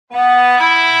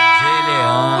DJ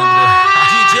Leandro.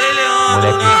 DJ Leandro,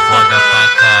 Moleque né? foda pra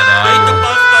caralho. Feito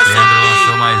pra ficar sem Leandro peito.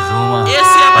 lançou mais uma.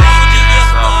 Esse é brabo de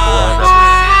Essa porra da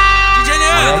verdade. você. DJ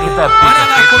Leandro, Moleque tá pica, olha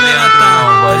lá feito como ela Leandro tá.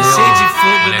 não, valeu. Cheio de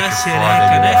fogo Moleque na foda, xereca,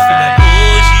 né, verdade.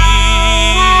 filha? Hoje,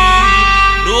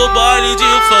 no baile de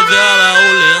favela,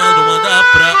 o Leandro manda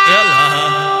pra ela.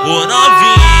 Ô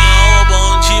novinha, o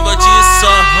bonde vai te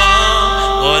sarrar.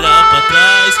 Olha pra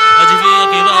trás, adivinha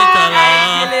quem vai tá lá.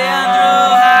 Aí,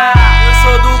 Leandro, eu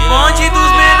sou do bonde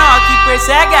dos menor que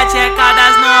persegue a tcheca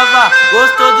das novas.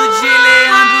 Gostou do DJ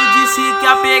Leandro, disse que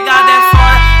a pegada é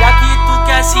fora. Já que tu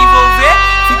quer se envolver,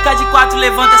 fica de quatro,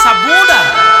 levanta essa bunda.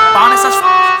 Pau nessas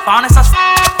filha da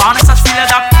puta. Pau nessas filha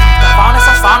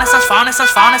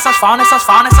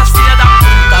da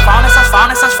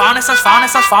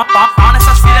puta. Pau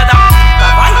nessas filha da puta.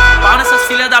 Vai, pau nessas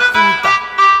filha da puta.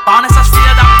 Pau nessas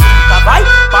filha da puta. Vai,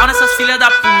 pau nessas filha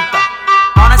da puta.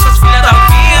 Pau nessas filha da puta.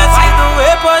 Novinha, se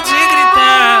doer pode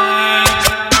gritar.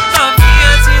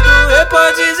 Novinha, se doer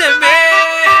pode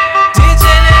gemer. DJ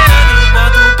Leandro,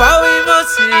 bota o pau em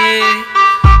você.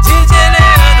 DJ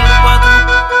Leandro, bota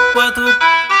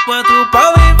o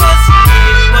pau em você.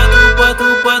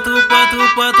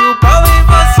 Bota o pau em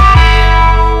você.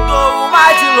 Tô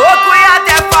uma de louco e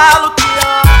até falo que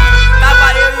amo.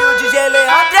 Tava eu e o DJ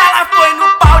Leandro, ela foi no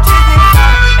pau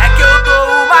deslizando. É que eu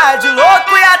tô uma de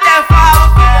louco e até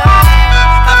falo que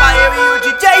amo. Tava eu e o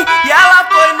DJ e ela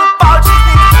foi no pau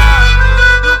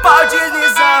deslizando. No pau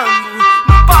deslizando.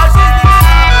 No pau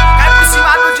deslizando. Cai por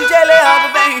cima do DJ Leandro,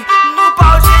 vem. No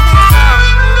pau deslizando.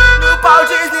 No pau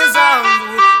deslizando.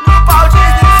 No pau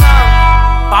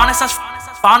deslizando. Pau nessas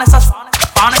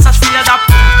filha da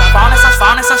puta. Pau nessas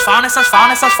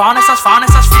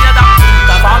filha da puta.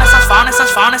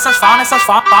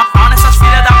 Pau nessas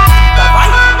filha da puta. Vai,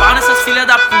 pau nessas filha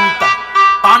da puta.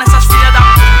 Pau nessas filha da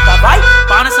puta. Vai,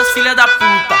 pau nessas filha da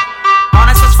puta.